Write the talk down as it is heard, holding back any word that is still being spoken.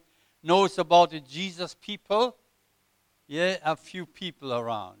knows about the Jesus people? Yeah, a few people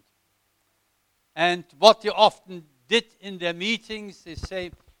around. And what they often did in their meetings, they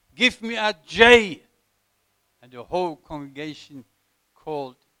say, give me a J. And the whole congregation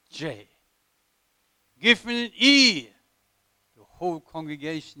called J. Give me an E. The whole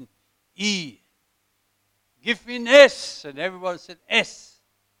congregation E. Give me an S. And everyone said S.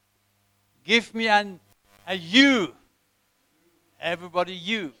 Give me a U. Everybody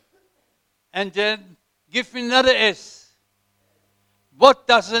U. And then give me another S. What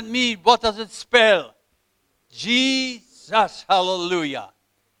does it mean? What does it spell? Jesus, hallelujah.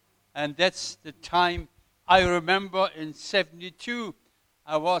 And that's the time I remember in 72,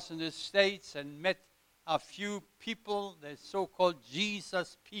 I was in the States and met a few people, the so-called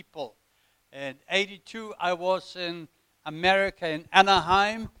Jesus people. In 82, I was in America, in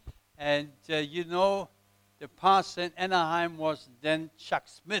Anaheim, and the pastor in Anaheim was then Chuck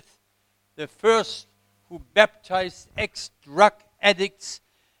Smith, the first who baptized ex-drug addicts,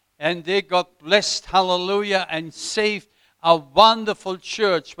 and they got blessed, hallelujah, and saved a wonderful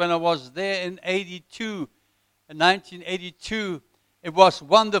church. When I was there in 1982, it was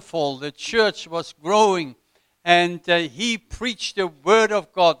wonderful. The church was growing, and he preached the Word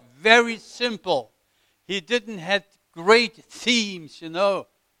of God, very simple. He didn't have great themes, the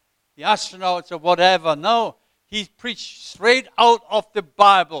astronauts or whatever. No, he preached straight out of the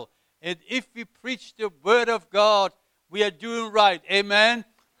Bible. And if we preach the Word of God, we are doing right. Amen?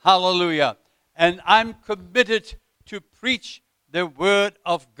 Hallelujah. And I'm committed to preach the Word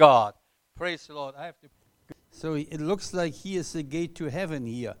of God. Praise the Lord. So it looks like he is the gate to heaven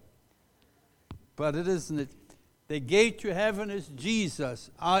here. But it isn't. The gate to heaven is Jesus.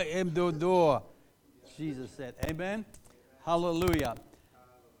 I am the door, Jesus said. Amen? Hallelujah.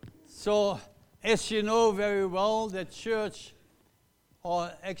 So, as you know very well, the church,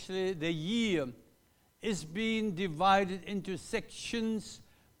 or actually the year, is being divided into sections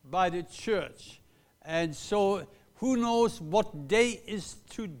by the church. And so, who knows what day is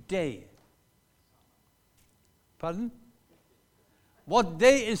today? Pardon? What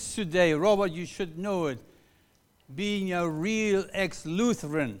day is today? Robert, you should know it. Being a real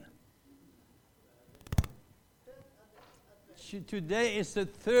ex-Lutheran. Today is the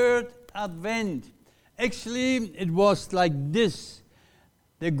third Advent. Actually, it was like this.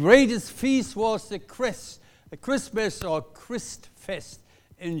 The greatest feast was the Christmas or Christfest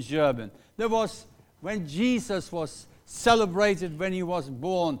in German. There was when Jesus was celebrated when he was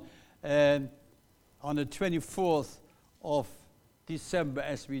born on the 24th of December,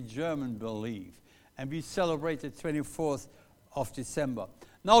 as we German believe. And we celebrate the 24th of December.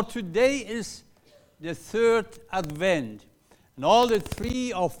 Now today is the third Advent. And all the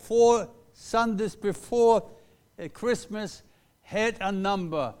 3 or 4 Sundays before Christmas had a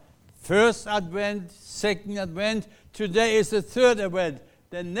number. First Advent, second Advent. Today is the third Advent.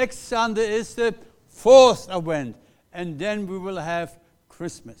 The next Sunday is the fourth Advent. And then we will have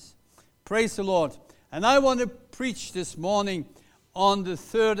Christmas. Praise the Lord. And I want to preach this morning on the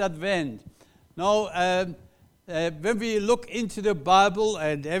third Advent. Now, when we look into the Bible,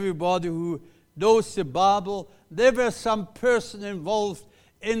 and everybody who knows the Bible, there were some person involved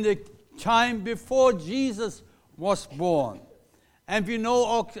in the time before Jesus was born. And we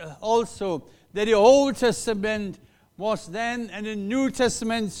know also that the Old Testament was then, and the New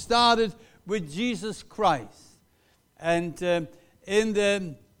Testament started with Jesus Christ. And in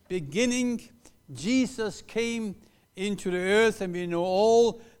the beginning, Jesus came into the earth, and we know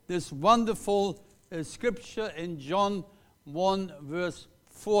all this wonderful scripture in John 1 verse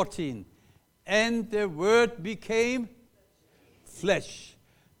 14. And the Word became flesh.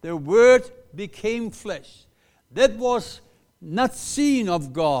 The Word became flesh. That was not seen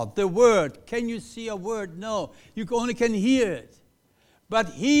of God, the Word. Can you see a word? No. You only can hear it. But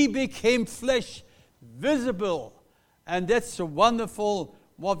He became flesh, visible. And that's so wonderful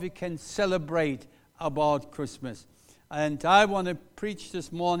what we can celebrate about Christmas. And I want to preach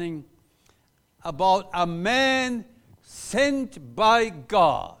this morning about a man sent by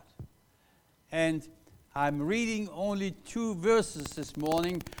God. And I'm reading only 2 verses this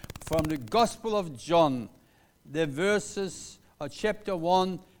morning from the Gospel of John, the verses, or chapter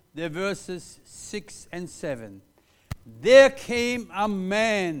 1, the verses 6 and 7. There came a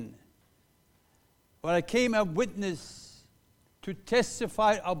man, or there came a witness to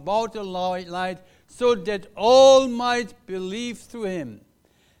testify about the light, so that all might believe through him.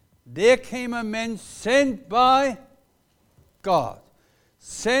 There came a man sent by God.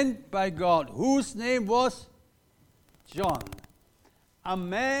 Sent by God, whose name was John. A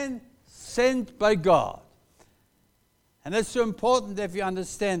man sent by God. And that's so important that we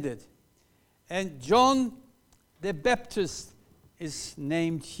understand it. And John the Baptist is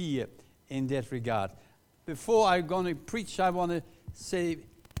named here in that regard. Before I'm going to preach, I want to say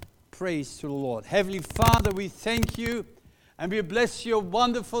praise to the Lord. Heavenly Father, we thank you and we bless your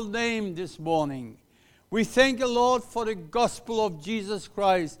wonderful name this morning. We thank you, Lord, for the gospel of Jesus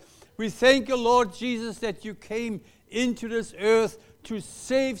Christ. We thank you, Lord Jesus, that you came into this earth to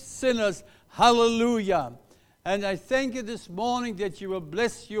save sinners. Hallelujah. And I thank you this morning that you will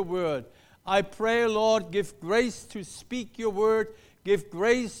bless your word. I pray, Lord, give grace to speak your word, give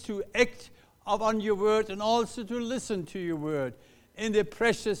grace to act upon your word, and also to listen to your word. In the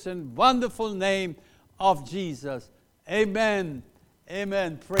precious and wonderful name of Jesus. Amen.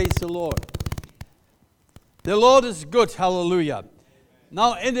 Amen. Praise the Lord. The Lord is good. Hallelujah. Amen.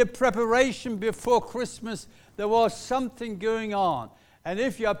 Now, in the preparation before Christmas, there was something going on. And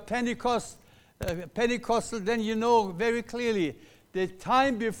if you are Pentecostal, then you know very clearly the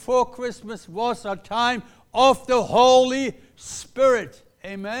time before Christmas was a time of the Holy Spirit.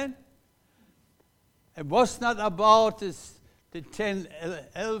 Amen? It was not about the 10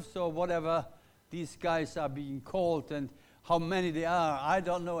 elves or whatever these guys are being called and how many they are. I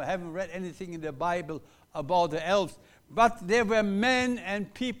don't know. I haven't read anything in the Bible about the elves. But there were men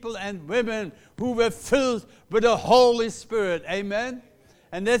and people and women who were filled with the Holy Spirit. Amen?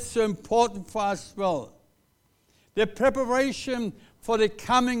 And that's so important for us as well. The preparation for the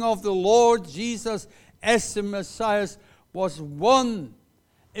coming of the Lord Jesus as the Messiah was one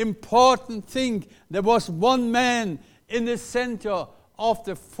important thing. There was one man in the center of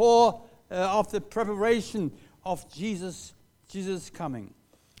the preparation of Jesus coming.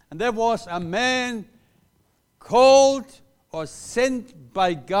 And there was a man called or sent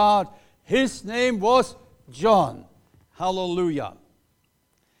by God. His name was John. Hallelujah.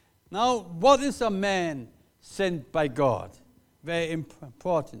 Now, what is a man sent by God? Very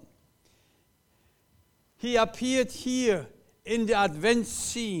important. He appeared here in the Advent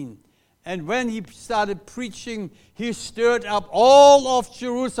scene, and when he started preaching, he stirred up all of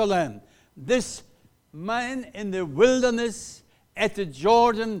Jerusalem. This man in the wilderness at the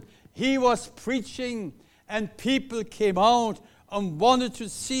Jordan, he was preaching, and people came out and wanted to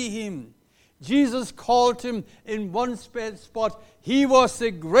see him. Jesus called him in one spot. He was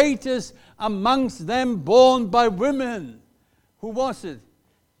the greatest amongst them born by women. Who was it?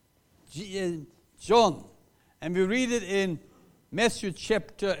 John. And we read it in Matthew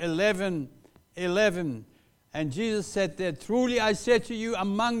chapter 11. And Jesus said that, truly I said to you,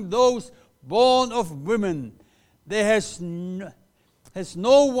 among those born of women, there has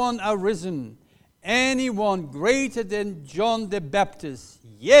no one arisen, anyone greater than John the Baptist.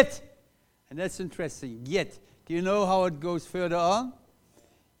 Yet, and that's interesting, yet. Do you know how it goes further on?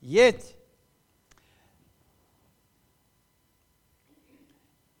 Yet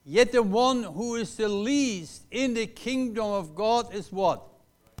the one who is the least in the kingdom of God is what?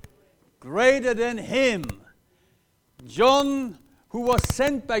 Greater than him. John, who was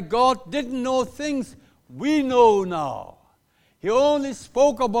sent by God, didn't know things we know now. He only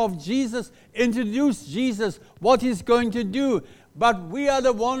spoke about Jesus, introduced Jesus, what he's going to do. But we are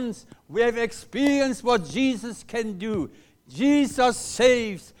the ones who have experienced what Jesus can do. Jesus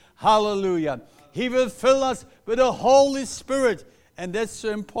saves. Hallelujah. He will fill us with the Holy Spirit. And that's so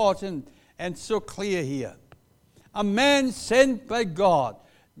important and so clear here. A man sent by God.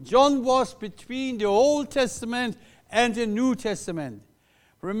 John was between the Old Testament and the New Testament.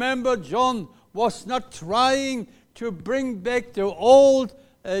 Remember, John was not trying to bring back the old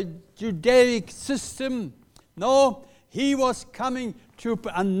Judaic system. No, he was coming to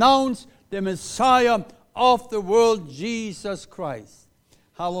announce the Messiah of the world, Jesus Christ.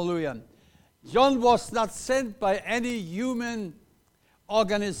 Hallelujah. John was not sent by any human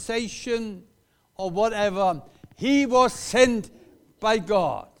organization or whatever. He was sent by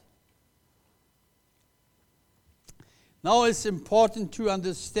God. Now it's important to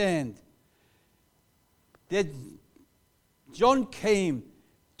understand that John came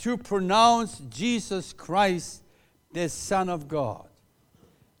to pronounce Jesus Christ the Son of God.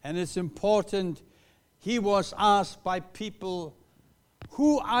 And it's important, he was asked by people,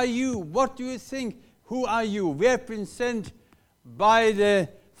 who are you? What do you think? Who are you? We have been sent by the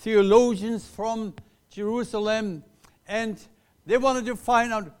theologians from Jerusalem, and they wanted to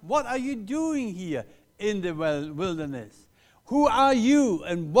find out, what are you doing here in the wilderness? Who are you,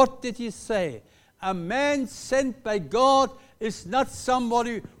 and what did he say? A man sent by God is not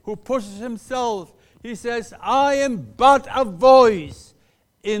somebody who pushes himself. He says, I am but a voice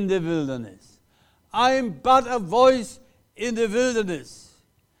in the wilderness. I am but a voice in the wilderness.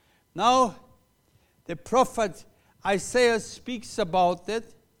 Now, the prophet Isaiah speaks about that.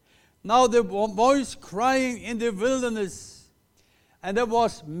 Now the voice crying in the wilderness, and there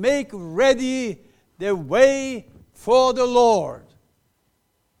was, make ready the way for the Lord.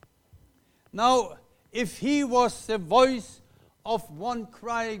 Now, if he was the voice of one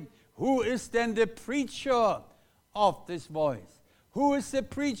crying, who is then the preacher of this voice? Who is the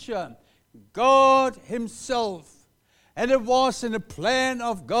preacher? God himself. And it was in the plan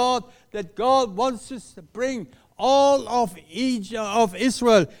of God that God wants us to bring all of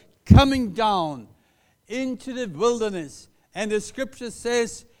Israel coming down into the wilderness. And the scripture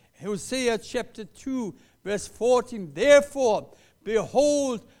says, Hosea chapter 2, verse 14, therefore,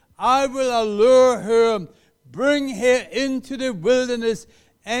 behold, I will allure her, bring her into the wilderness,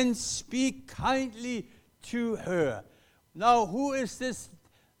 and speak kindly to her. Now, who is this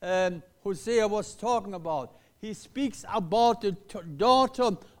Hosea was talking about? He speaks about the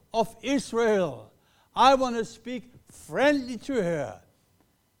daughter of Israel. I want to speak friendly to her.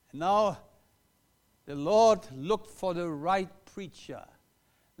 Now, the Lord looked for the right preacher.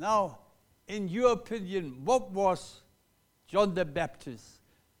 Now, in your opinion, what was John the Baptist?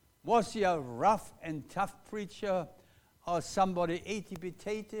 Was he a rough and tough preacher or somebody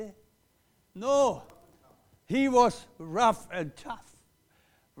itty-bitty? No, he was rough and tough.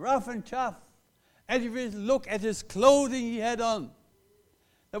 Rough and tough. And if you look at his clothing he had on,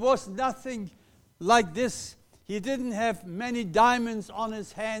 there was nothing like this. He didn't have many diamonds on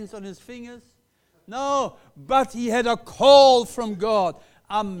his hands, on his fingers. No, but he had a call from God,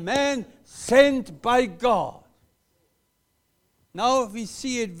 a man sent by God. Now we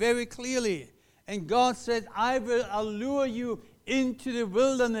see it very clearly. And God said, I will allure you into the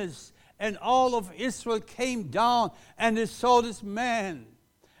wilderness. And all of Israel came down and they saw this man.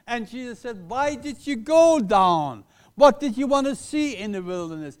 And Jesus said, why did you go down? What did you want to see in the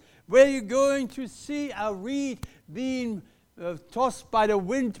wilderness? Were you going to see a reed being tossed by the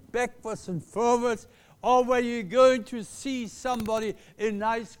wind backwards and forwards? Or were you going to see somebody in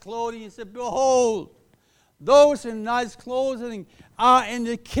nice clothing? He said, behold, those in nice clothing are in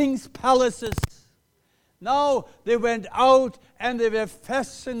the king's palaces. Now they went out and they were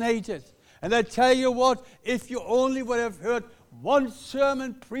fascinated. And I tell you what, if you only would have heard one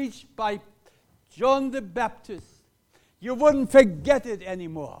sermon preached by John the Baptist, you wouldn't forget it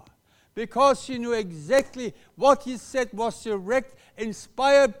anymore. Because you knew exactly what he said was direct,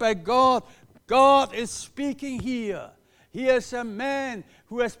 inspired by God. God is speaking here. He is a man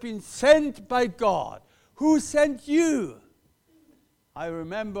who has been sent by God. Who sent you? I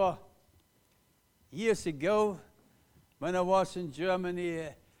remember years ago when I was in Germany,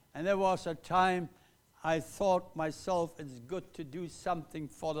 and there was a time I thought myself it's good to do something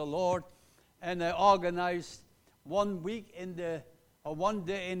for the Lord, and I organized one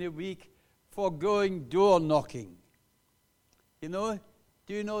day in the week for going door knocking. You know,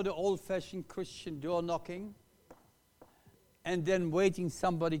 do you know the old-fashioned Christian door knocking? And then waiting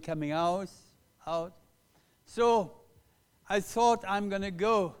somebody coming out. So I thought I'm going to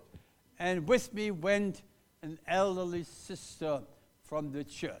go, and with me went an elderly sister from the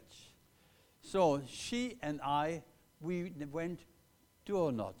church. So she and we went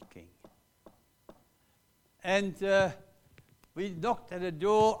door knocking. And we knocked at the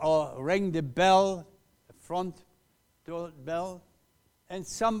door or rang the bell, the front door bell, and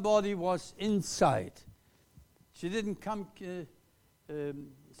somebody was inside. She didn't come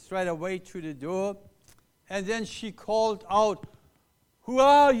straight away to the door. And then she called out, who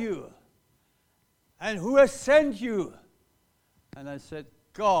are you? And who has sent you? And I said,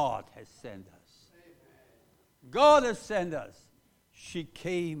 God has sent us. Amen. God has sent us. She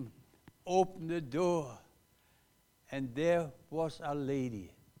came, opened the door, and there was a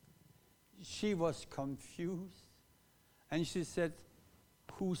lady. She was confused. And she said,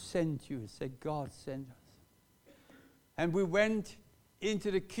 who sent you? I said, God sent us. And we went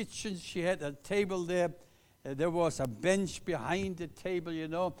into the kitchen. She had a table there. There was a bench behind the table, you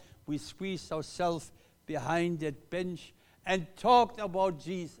know. We squeezed ourselves behind that bench and talked about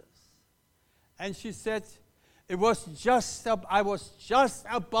Jesus. And she said, I was just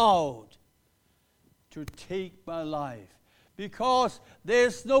about to take my life because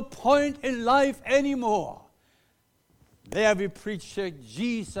there's no point in life anymore. There we preached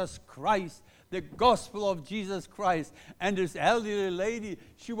Jesus Christ, the gospel of Jesus Christ. And this elderly lady,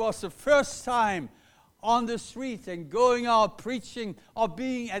 she was the first time on the street and going out preaching or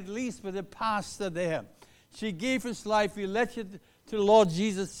being at least with a pastor there. She gave his life. We led her to the Lord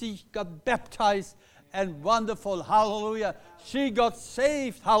Jesus. She got baptized and wonderful. Hallelujah. She got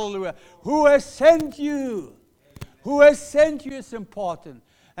saved. Hallelujah. Who has sent you? Who has sent you is important.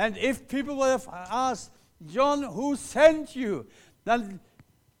 And if people would have asked, John, who sent you? Then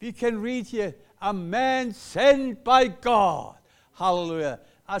we can read here, a man sent by God. Hallelujah.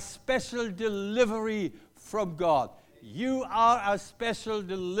 A special delivery from God. You are a special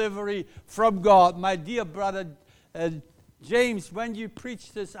delivery from God. My dear brother James, when you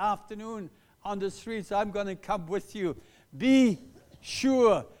preach this afternoon on the streets, I'm going to come with you. Be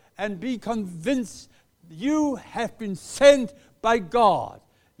sure and be convinced you have been sent by God.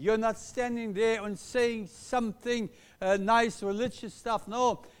 You're not standing there and saying something nice religious stuff.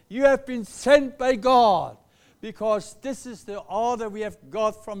 No, you have been sent by God, because this is the order we have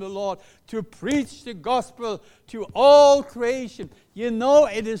got from the Lord, to preach the gospel to all creation. You know,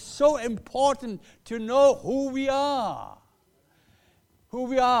 it is so important to know who we are. Who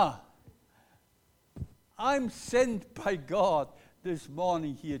we are. I'm sent by God this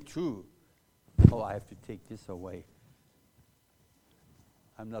morning here too. Oh, I have to take this away.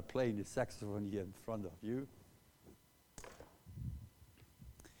 I'm not playing the saxophone here in front of you.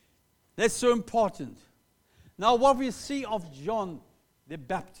 That's so important. Now, what we see of John the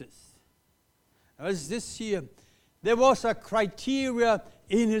Baptist is this here. There was a criteria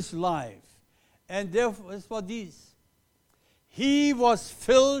in his life, and there was what this. He was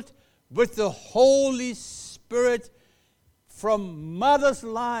filled with the Holy Spirit from mother's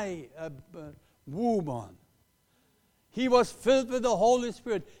womb on. He was filled with the Holy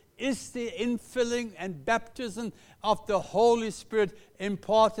Spirit. Is the infilling and baptism of the Holy Spirit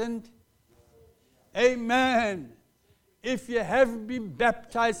important? Amen. If you haven't been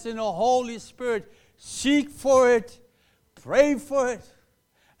baptized in the Holy Spirit, seek for it, pray for it.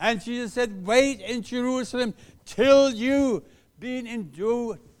 And Jesus said, wait in Jerusalem till you be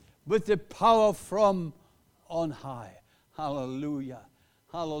endued with the power from on high. Hallelujah.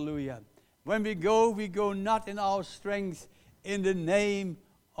 Hallelujah. When we go not in our strength, in the name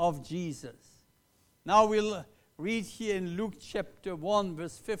of Jesus. Now we'll read here in Luke chapter 1,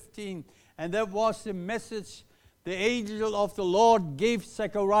 verse 15. And that was the message the angel of the Lord gave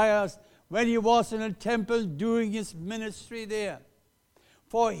Zacharias when he was in the temple doing his ministry there.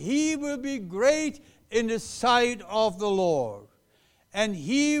 For he will be great in the sight of the Lord, and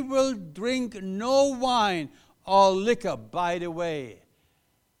he will drink no wine or liquor. By the way,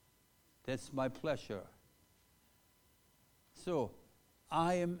 that's my pleasure. So,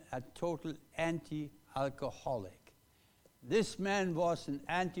 I am a total anti-alcoholic. This man was an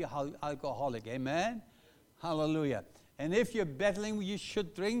anti-alcoholic. Amen? Hallelujah. And if you're battling, you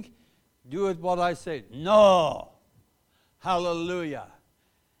should drink, do it what I say. No. Hallelujah.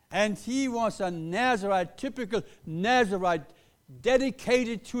 And he was a Nazarite, typical Nazarite,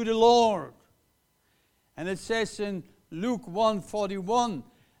 dedicated to the Lord. And it says in Luke 1:41,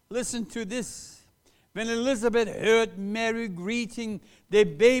 listen to this. When Elizabeth heard Mary greeting, the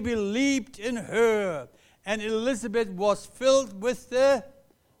baby leaped in her, and Elizabeth was filled with the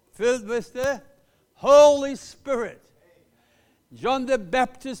Holy Spirit. John the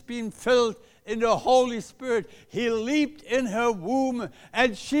Baptist being filled in the Holy Spirit, he leaped in her womb,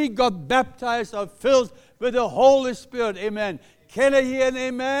 and she got baptized or filled with the Holy Spirit. Amen. Can I hear an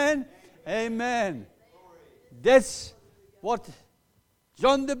amen? Amen. That's what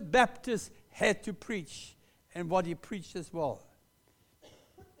John the Baptist had to preach, and what he preached as well.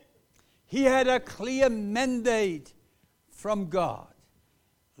 He had a clear mandate from God.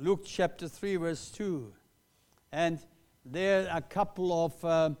 Luke chapter 3, verse 2. And there are a couple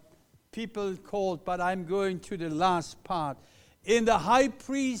of people called, but I'm going to the last part. In the high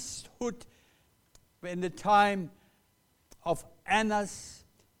priesthood, in the time of Annas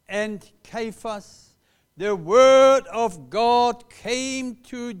and Caiaphas, the word of God came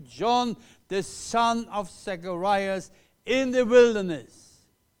to John, the son of Zacharias, in the wilderness.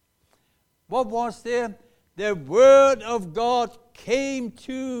 What was there? The word of God came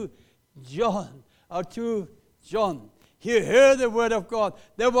to John, He heard the word of God.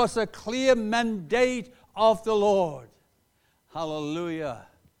 There was a clear mandate of the Lord. Hallelujah.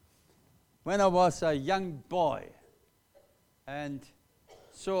 When I was a young boy, and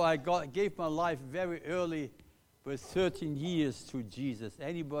so I gave my life very early, with 13 years to Jesus.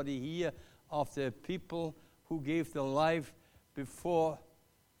 Anybody here of the people who gave their life before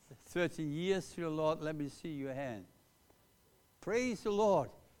 13 years to the Lord? Let me see your hand. Praise the Lord.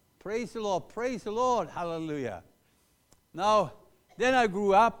 Praise the Lord. Praise the Lord. Hallelujah. Now, then I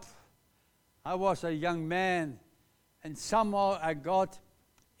grew up. I was a young man, and somehow I got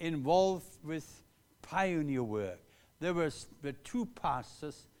involved with pioneer work. There were two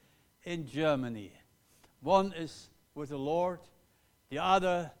pastors in Germany. One is with the Lord. The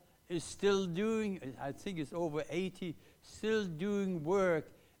other is still doing, I think it's over 80, still doing work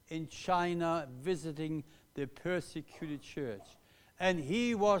in China visiting the persecuted church. And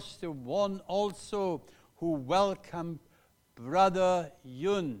he was the one also who welcomed Brother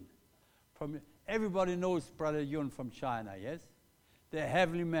Yun. Everybody knows Brother Yun from China, yes? The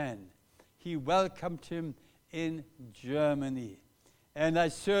heavenly man. He welcomed him in Germany. And I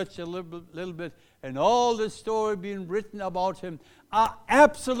searched a little bit, and all the story being written about him are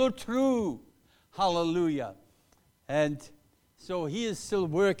absolute true. Hallelujah. And so he is still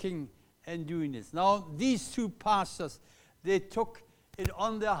working and doing this. Now, these two pastors, they took it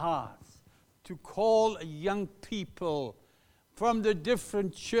on their hearts to call young people from the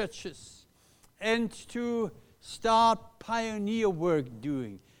different churches and to start pioneer work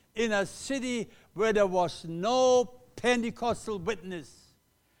doing in a city where there was no Pentecostal witness,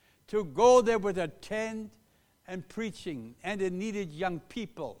 to go there with a tent and preaching, and they needed young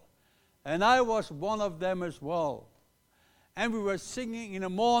people. And I was one of them as well. And we were singing in the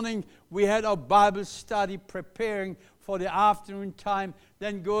morning. We had our Bible study preparing for the afternoon time,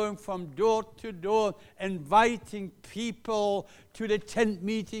 then going from door to door, inviting people to the tent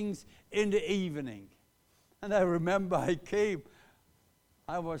meetings in the evening. And I remember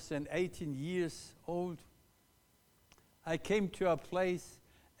I was then 18 years old. I came to a place,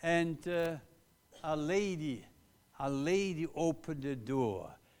 and a lady opened the door.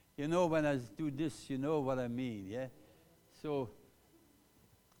 You know, when I do this, you know what I mean, yeah? So,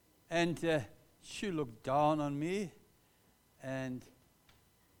 and she looked down on me, and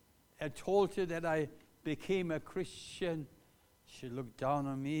I told her that I became a Christian. She looked down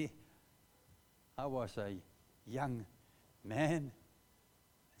on me. I was a young man.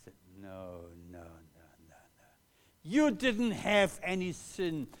 I said, no. You didn't have any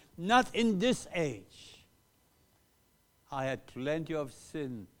sin, not in this age. I had plenty of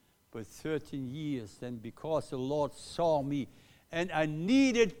sin for 13 years, and because the Lord saw me, and I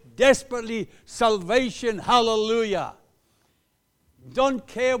needed desperately salvation, hallelujah. Don't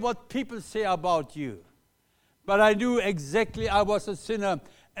care what people say about you, but I knew exactly I was a sinner,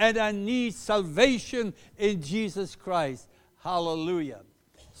 and I need salvation in Jesus Christ, hallelujah.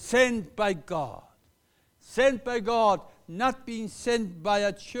 Sent by God. Sent by God, not being sent by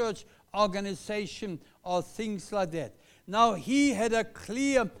a church organization or things like that. Now, he had a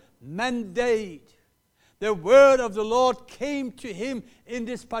clear mandate. The word of the Lord came to him in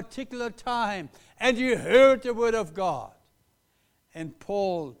this particular time, and he heard the word of God. And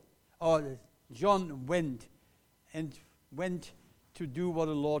John went to do what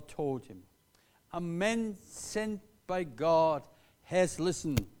the Lord told him. A man sent by God has,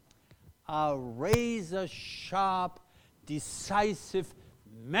 listen, a razor-sharp, decisive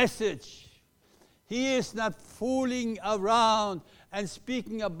message. He is not fooling around and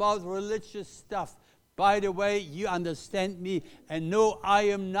speaking about religious stuff. By the way, you understand me, and no, I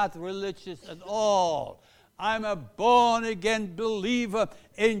am not religious at all. I'm a born-again believer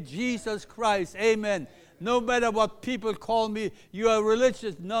in Jesus Christ. Amen. No matter what people call me, you are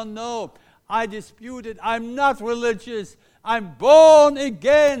religious. No. I dispute it. I'm not religious. I'm born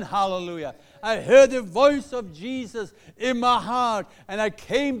again. Hallelujah. I heard the voice of Jesus in my heart, and I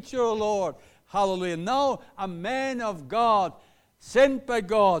came to the Lord. Hallelujah. Now, a man of God, sent by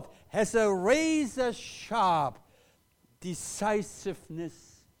God, has a razor-sharp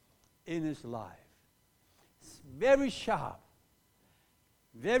decisiveness in his life. It's very sharp.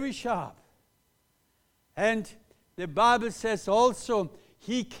 Very sharp. And the Bible says also,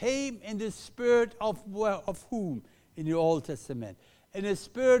 he came in the spirit of whom? In the Old Testament. In the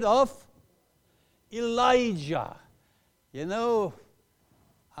spirit of Elijah. You know,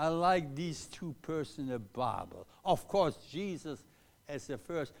 I like these two persons in the Bible. Of course, Jesus as the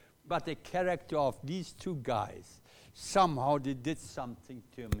first, but the character of these two guys, somehow they did something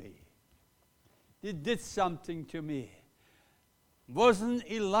to me. They did something to me. Wasn't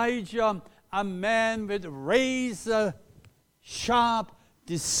Elijah a man with razor-sharp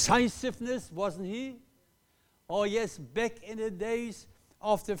decisiveness, wasn't he? Oh yes, back in the days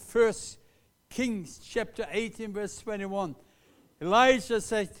of the first Kings, chapter 18, verse 21, Elijah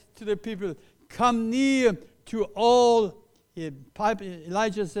said to the people, come near to all,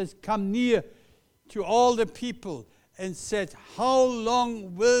 Elijah says, come near to all the people, and said, how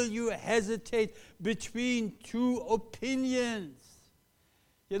long will you hesitate between two opinions?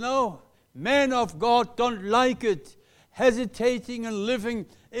 You know, men of God don't like it, hesitating and living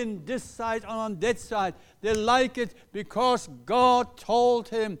in this side or on that side. They like it because God told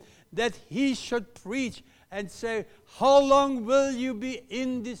him that he should preach and say, how long will you be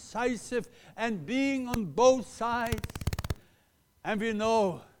indecisive and being on both sides? And we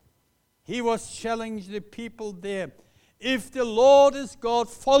know he was challenging the people there If the Lord is God,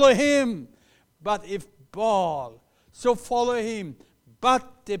 follow him. But if Baal, so follow him.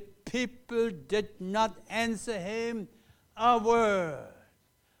 But the people did not answer him a word.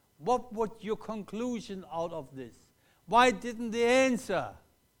 What was your conclusion out of this? Why didn't they answer?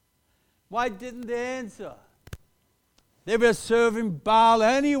 Why didn't they answer? They were serving Baal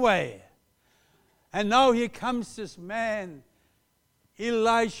anyway. And now here comes this man,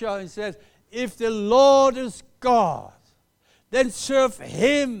 Elisha, and says, if the Lord is God, then serve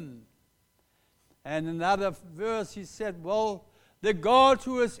him. And another verse he said, well, the God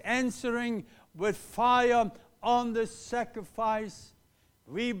who is answering with fire on the sacrifice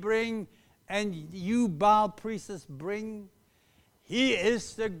we bring, and you Baal priests bring, he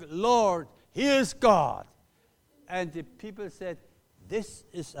is the Lord, he is God. And the people said, this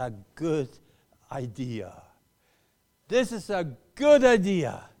is a good idea. This is a good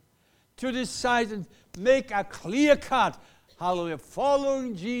idea to decide and make a clear cut. Hallelujah.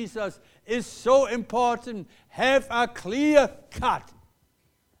 Following Jesus is so important. Have a clear cut.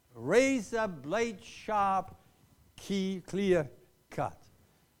 Razor blade sharp, clear cut.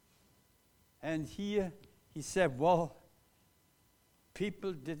 And here he said, well,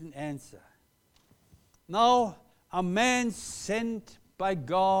 people didn't answer. Now, a man sent by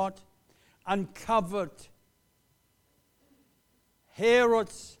God uncovered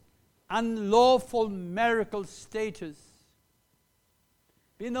Herod's unlawful marital status.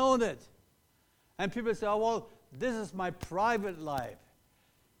 We know that. And people say, oh, well, this is my private life.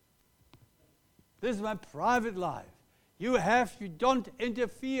 This is my private life. You don't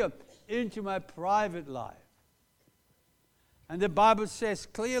interfere into my private life. And the Bible says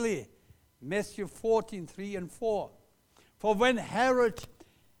clearly, Matthew 14, 3 and 4. For when Herod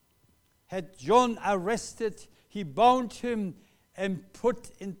had John arrested, he bound him and put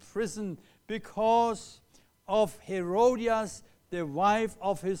in prison because of Herodias, the wife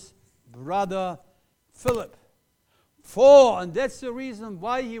of his brother Philip. And that's the reason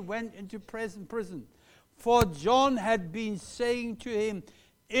why he went into prison. For John had been saying to him,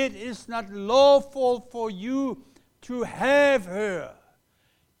 it is not lawful for you to have her.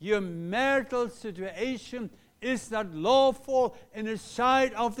 Your marital situation is not lawful in the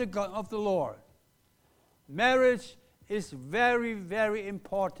sight of the Lord. Marriage is very, very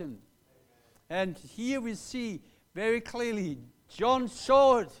important. And here we see very clearly, John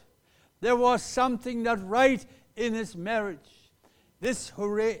saw it. There was something not right in his marriage. This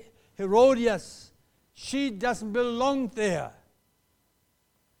Herodias, she doesn't belong there.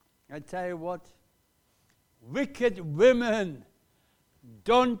 I tell you what, wicked women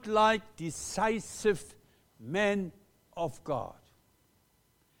don't like decisive men of God,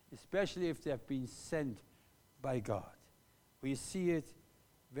 especially if they have been sent by God. We see it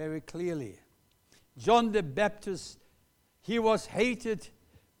very clearly. John the Baptist, he was hated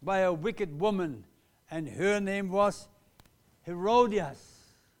by a wicked woman, and her name was Herodias.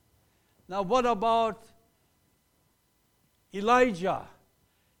 Now what about Elijah?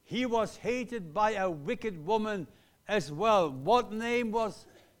 He was hated by a wicked woman as well. What name was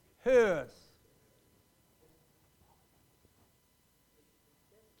hers?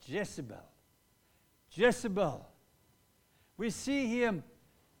 Jezebel. We see here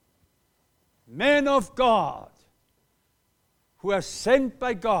men of God who are sent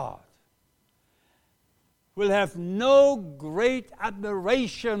by God will have no great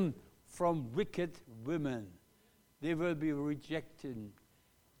admiration from wicked women. They will be rejected.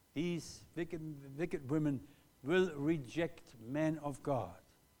 These wicked women will reject men of God.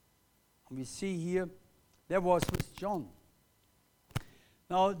 And we see here, that was with John.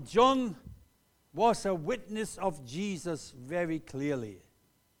 Now, John was a witness of Jesus very clearly.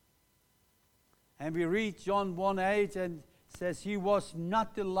 And we read John 1:8 and says he was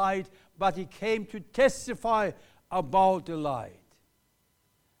not the light, but he came to testify about the light.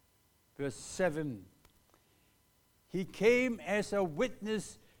 Verse 7. He came as a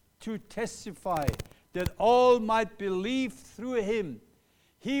witness to testify that all might believe through him.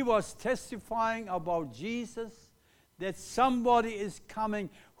 He was testifying about Jesus, that somebody is coming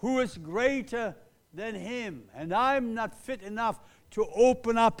who is greater than him. And I'm not fit enough to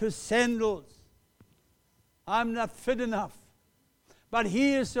open up his sandals. I'm not fit enough. But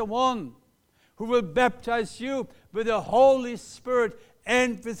he is the one who will baptize you with the Holy Spirit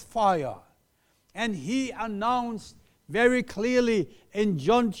and with fire. And he announced very clearly in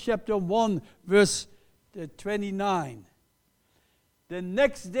John chapter 1, verse 29. The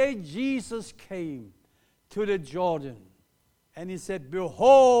next day Jesus came to the Jordan, and he said,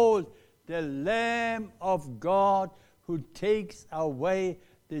 behold, the Lamb of God who takes away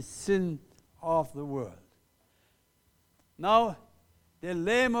the sin of the world. Now, the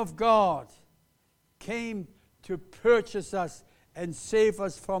Lamb of God came to purchase us and save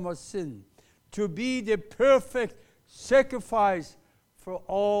us from our sin, to be the perfect sacrifice for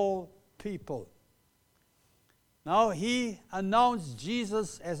all people. Now, he announced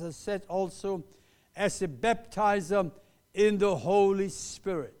Jesus, as I said also, as a baptizer in the Holy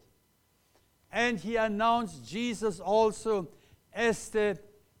Spirit. And he announced Jesus also as the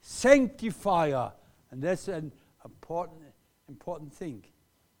sanctifier. And that's an important thing.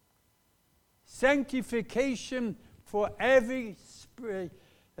 Sanctification for every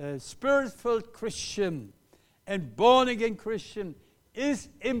spirit-filled Christian and born-again Christian is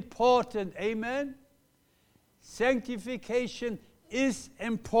important. Amen? Sanctification is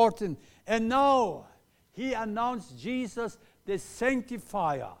important. And now, he announced Jesus the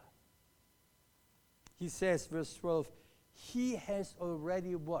sanctifier. He says, verse 12, he has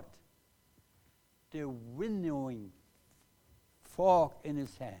already what? The winnowing fork in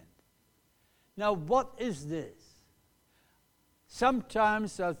his hand. Now, what is this?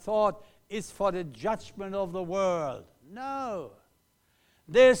 Sometimes I thought it's for the judgment of the world. No.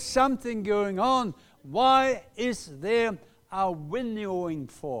 There's something going on. Why is there a winnowing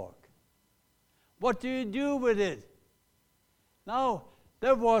fork? What do you do with it? Now,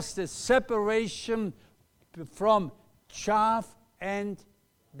 there was the separation from chaff and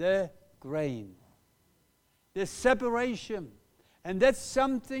the grain. The separation. And that's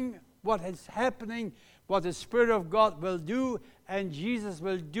something what is happening, what the Spirit of God will do and Jesus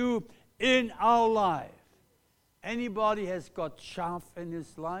will do in our life. Anybody has got chaff in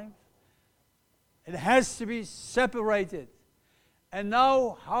his life? It has to be separated. And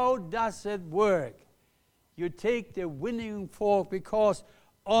now, how does it work? You take the winnowing fork, because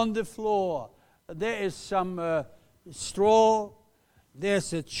on the floor there is some straw,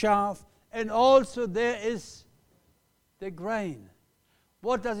 there's a chaff, and also there is the grain.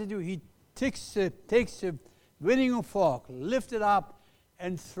 What does he do? He takes the winnowing fork, lifts it up,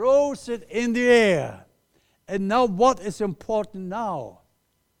 and throws it in the air. And now, what is important now?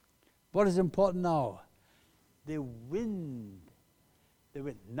 What is important now? The wind. The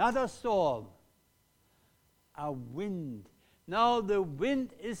wind. Not a storm. A wind. Now, the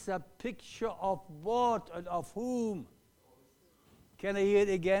wind is a picture of what and of whom? Can I hear it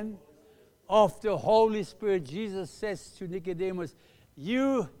again? Of the Holy Spirit. Jesus says to Nicodemus,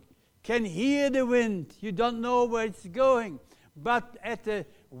 you can hear the wind. You don't know where it's going. But at the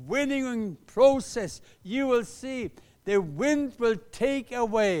winnowing process, you will see the wind will take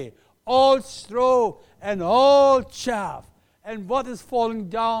away all straw and all chaff. And what is falling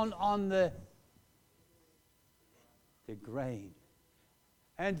down on the grain?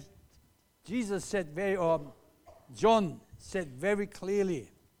 And Jesus said John said very clearly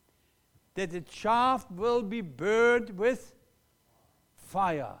that the chaff will be burned with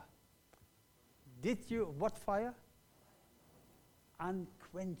fire. What fire?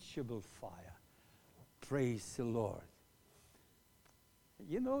 Unquenchable fire. Praise the Lord.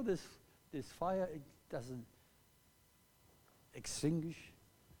 You know, this fire, it doesn't extinguish.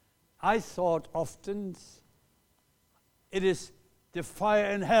 I thought often it is the fire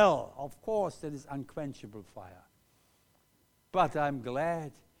in hell. Of course, that is unquenchable fire. But I'm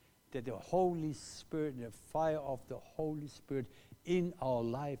glad that the Holy Spirit, the fire of the Holy Spirit in our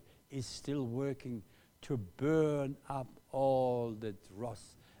life is still working to burn up all the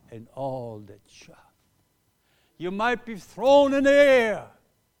dross and all the chaff. You might be thrown in the air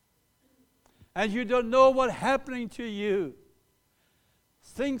and you don't know what's happening to you.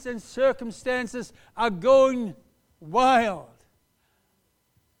 Things and circumstances are going wild.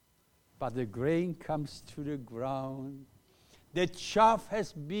 But the grain comes to the ground. The chaff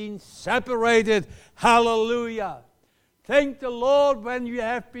has been separated. Hallelujah. Thank the Lord when you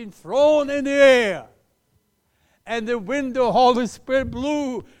have been thrown in the air. And the wind, the Holy Spirit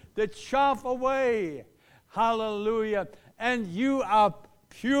blew the chaff away. Hallelujah. And you are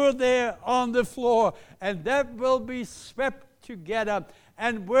pure there on the floor. And that will be swept together.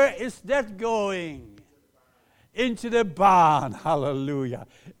 And where is that going? Into the barn. Hallelujah.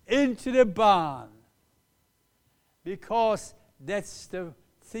 Into the barn. Because that's the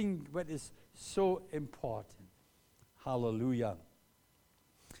thing that is so important. Hallelujah.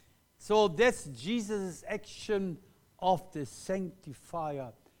 So that's Jesus' action of the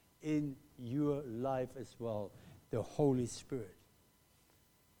sanctifier in your life as well, the Holy Spirit.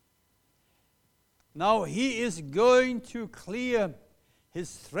 Now he is going to clear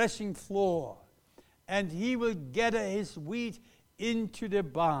his threshing floor, and he will gather his wheat into the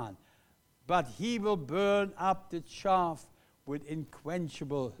barn, but he will burn up the chaff with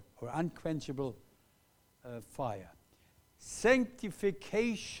unquenchable fire.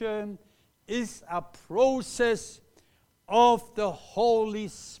 Sanctification is a process of the Holy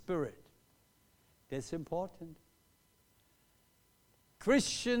Spirit. That's important.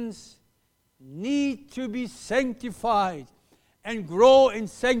 Christians need to be sanctified and grow in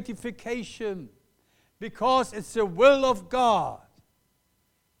sanctification because it's the will of God.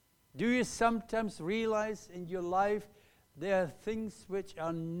 Do you sometimes realize in your life there are things which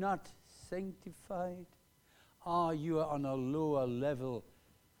are not sanctified? You are on a lower level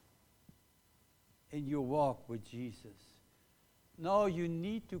in your walk with Jesus. No, you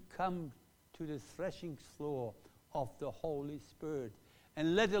need to come to the threshing floor of the Holy Spirit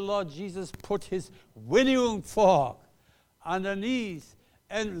and let the Lord Jesus put his winnowing fork underneath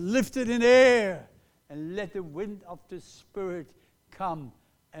and lift it in air and let the wind of the Spirit come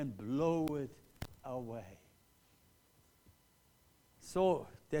and blow it away. So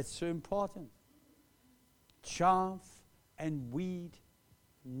that's so important. Chaff and wheat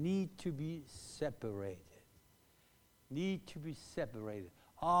need to be separated. Need to be separated.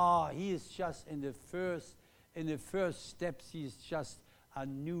 He is just in the first steps, he is just a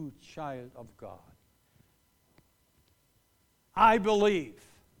new child of God. I believe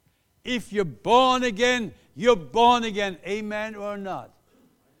if you're born again, you're born again. Amen or not?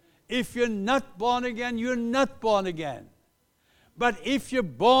 If you're not born again, you're not born again. But if you're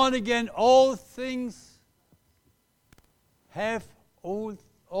born again, all things have all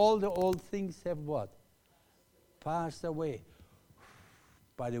the old things have what? Passed away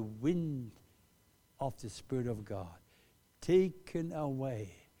by the wind of the Spirit of God. Taken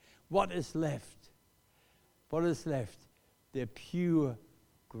away. What is left? What is left? The pure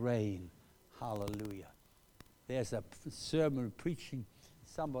grain. Hallelujah. There's a sermon preaching.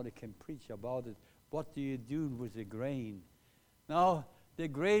 Somebody can preach about it. What do you do with the grain? Now, the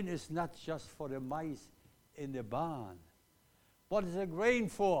grain is not just for the mice in the barn. What is the grain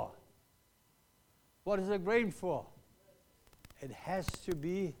for? What is the grain for? It has to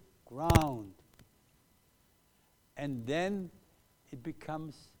be ground. And then it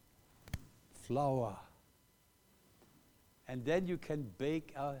becomes flour. And then you can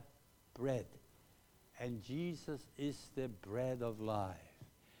bake a bread. And Jesus is the bread of life.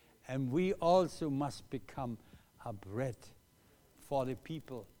 And we also must become a bread for the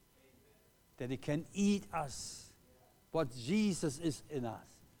people. That they can eat us. What Jesus is in us.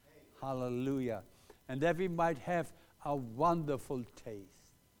 Hallelujah. And that we might have a wonderful taste.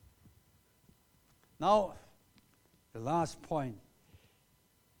 Now, the last point.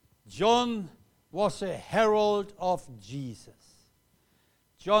 John was a herald of Jesus.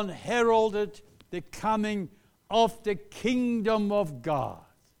 John heralded the coming of the kingdom of God.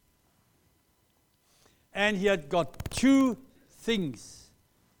 And he had got two things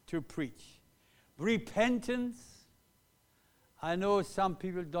to preach. Repentance. I know some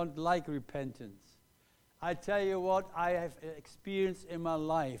people don't like repentance. I tell you what I have experienced in my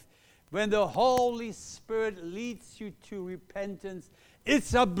life. When the Holy Spirit leads you to repentance,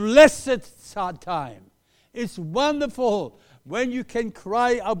 it's a blessed time. It's wonderful when you can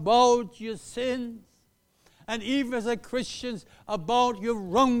cry about your sins, and even as a Christian, about your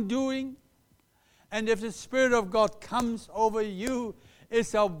wrongdoing. And if the Spirit of God comes over you,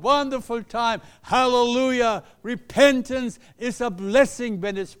 it's a wonderful time. Hallelujah. Repentance is a blessing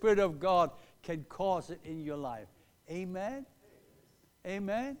when the Spirit of God can cause it in your life. Amen?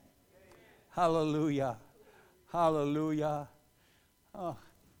 Amen? Hallelujah. Hallelujah. Oh.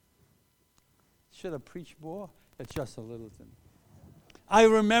 Should I preach more? It's just a little thing. I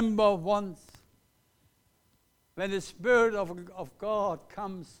remember once when the Spirit of God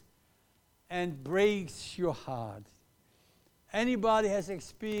comes and breaks your heart. Anybody has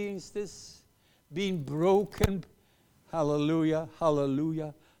experienced this? Being broken? Hallelujah,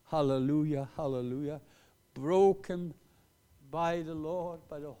 hallelujah, hallelujah, hallelujah. Broken by the Lord,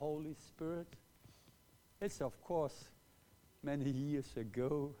 by the Holy Spirit. It's, of course, many years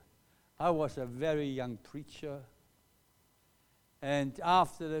ago. I was a very young preacher. And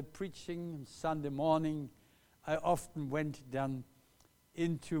after the preaching Sunday morning, I often went down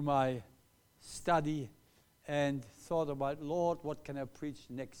into my study and thought about, Lord, what can I preach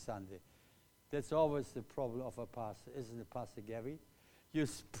next Sunday? That's always the problem of a pastor, isn't it, Pastor Gary? You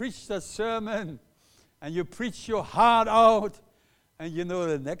preach the sermon, and you preach your heart out, and you know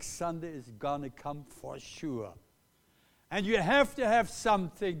the next Sunday is going to come for sure. And you have to have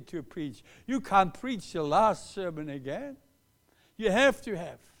something to preach. You can't preach the last sermon again. You have to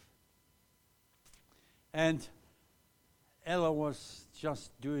have. And Ella was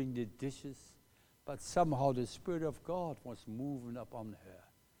just doing the dishes, but somehow the Spirit of God was moving up on her.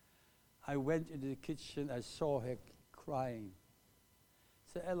 I went into the kitchen, I saw her crying.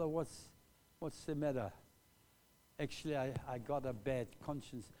 I said, Ella, what's the matter? Actually, I got a bad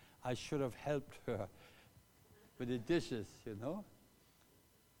conscience. I should have helped her with the dishes, you know.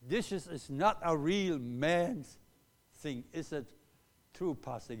 Dishes is not a real man's thing. Is it true,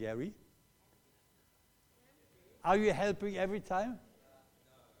 Pastor Gary? Are you helping every time?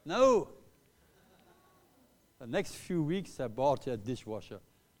 No. The next few weeks I bought a dishwasher.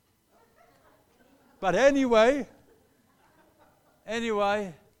 But anyway,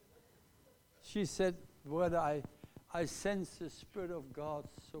 she said, Werner, I sense the Spirit of God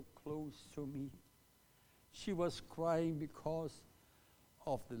so close to me. She was crying because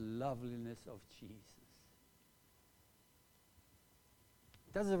of the loveliness of Jesus.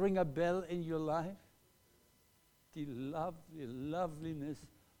 Does it ring a bell in your life? The loveliness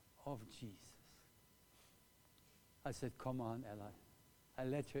of Jesus. I said, come on, Ella. I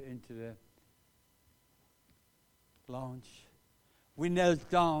let her into the lounge. We knelt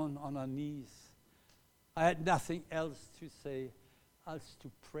down on our knees. I had nothing else to say as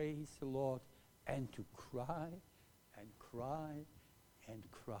to praise the Lord and to cry and cry and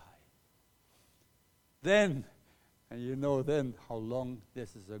cry. Then, and you know then how long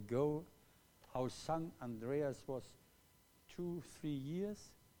this is ago, our son Andreas was 2-3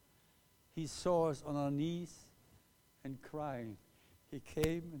 years. He saw us on our knees and crying. He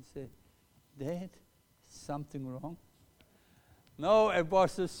came and said, Dad, something wrong? No, it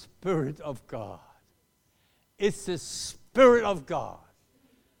was the Spirit of God. It's the Spirit of God.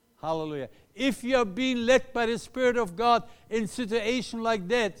 Hallelujah. If you are being led by the Spirit of God in a situation like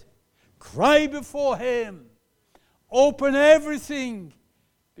that, cry before Him. Open everything,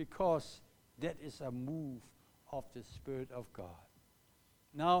 because that is a move of the Spirit of God.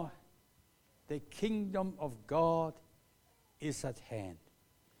 Now, the kingdom of God is at hand.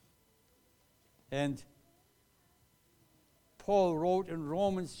 And Paul wrote in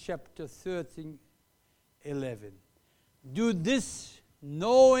Romans chapter 13:11, do this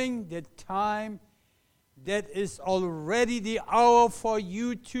knowing the time that is already the hour for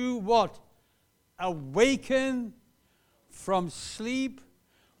you to what? Awaken from sleep,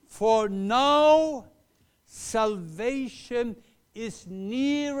 for now salvation is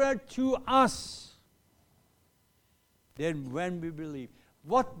nearer to us than when we believe.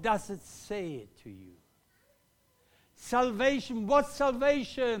 What does it say to you? Salvation, what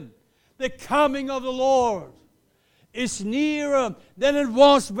salvation? The coming of the Lord is nearer than it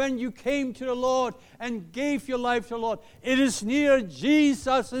was when you came to the Lord and gave your life to the Lord. It is near.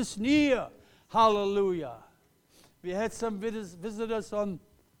 Jesus is near. Hallelujah. We had some visitors on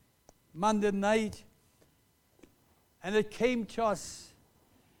Monday night, and it came to us.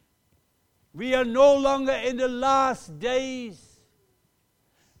 We are no longer in the last days.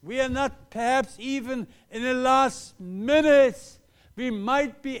 We are not perhaps even in the last minutes. We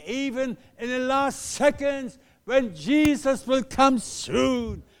might be even in the last seconds when Jesus will come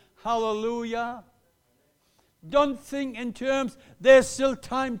soon. Hallelujah. Don't think in terms, there's still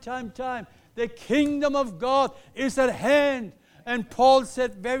time. The kingdom of God is at hand. And Paul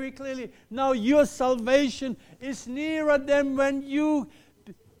said very clearly, now your salvation is nearer than when you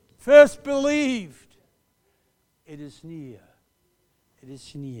first believed. It is near. It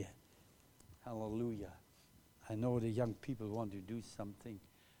is near. Hallelujah. I know the young people want to do something,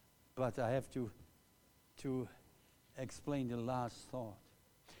 but I have to explain the last thought.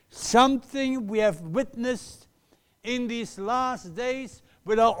 Something we have witnessed in these last days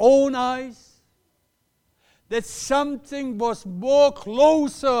with our own eyes, that something was more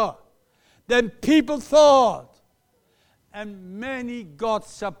closer than people thought, and many got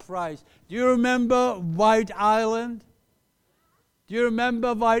surprised. Do you remember White Island? Do you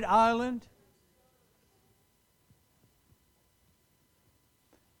remember White Island?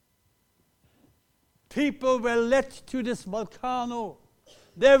 People were led to this volcano.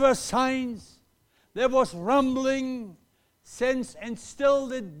 There were signs. There was rumbling, sense, and still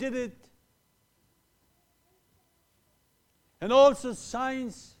they did it. And also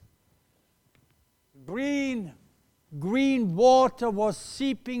signs. Green water was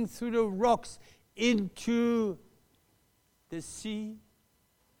seeping through the rocks into the sea.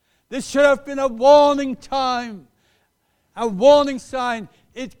 This should have been a warning time, a warning sign.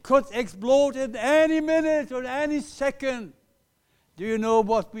 It could explode at any minute or any second. Do you know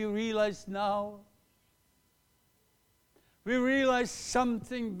what we realize now? We realize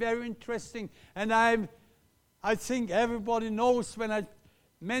something very interesting, and I think everybody knows when I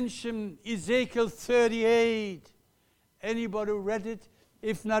mention Ezekiel 38. Anybody read it?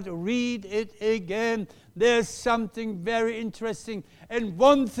 If not, read it again. There's something very interesting. And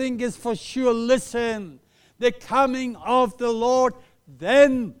one thing is for sure, listen. The coming of the Lord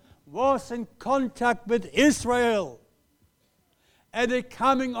then was in contact with Israel. And the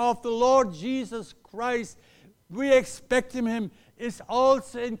coming of the Lord Jesus Christ, we expect him, is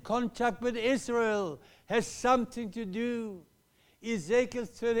also in contact with Israel, has something to do. Ezekiel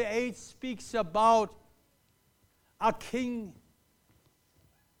 38 speaks about a king,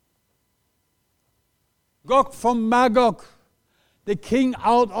 Gog from Magog, the king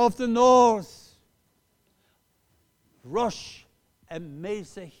out of the north, Rosh and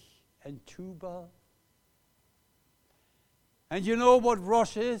Meshech and Tubal. And you know what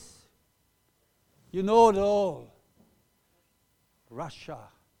Rosh is? You know it all. Russia.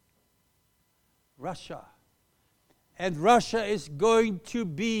 Russia. And Russia is going to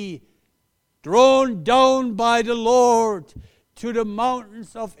be thrown down by the Lord to the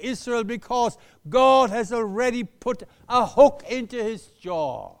mountains of Israel, because God has already put a hook into his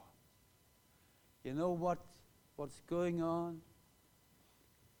jaw. You know what's going on?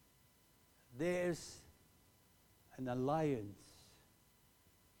 There's an alliance.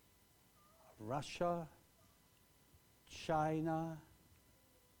 Russia, China,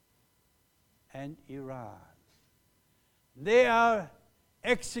 and Iran. They are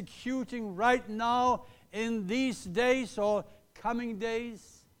executing right now in these days or coming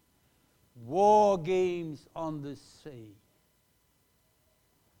days war games on the sea.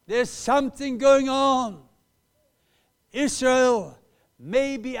 There's something going on. Israel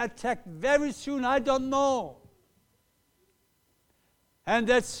may be attacked very soon, I don't know. And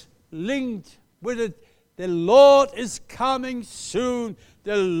that's linked with it. The Lord is coming soon.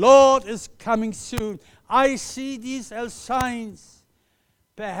 The Lord is coming soon. I see these as signs.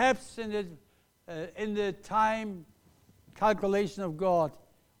 Perhaps in the time calculation of God,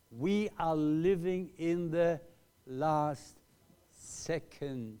 we are living in the last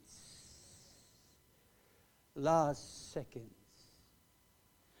seconds. Last seconds.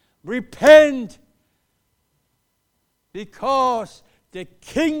 Repent, because the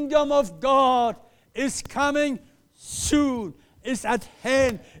kingdom of God is coming soon, is at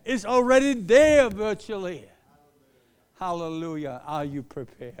hand, is already there virtually. Hallelujah. Are you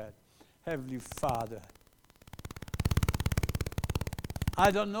prepared? Heavenly Father,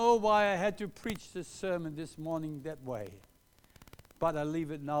 I don't know why I had to preach this sermon this morning that way, but I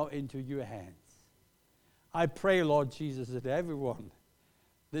leave it now into your hands. I pray, Lord Jesus, that everyone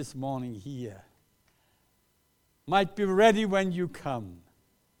this morning here might be ready when you come.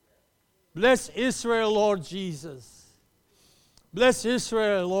 Bless Israel, Lord Jesus. Bless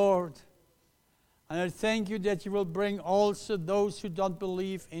Israel, Lord. And I thank you that you will bring also those who don't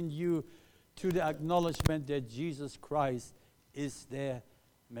believe in you to the acknowledgement that Jesus Christ is their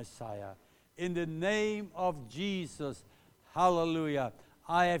Messiah. In the name of Jesus, hallelujah.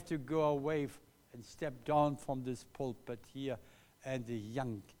 I have to go away and step down from this pulpit here, and the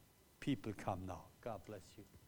young people come now. God bless you.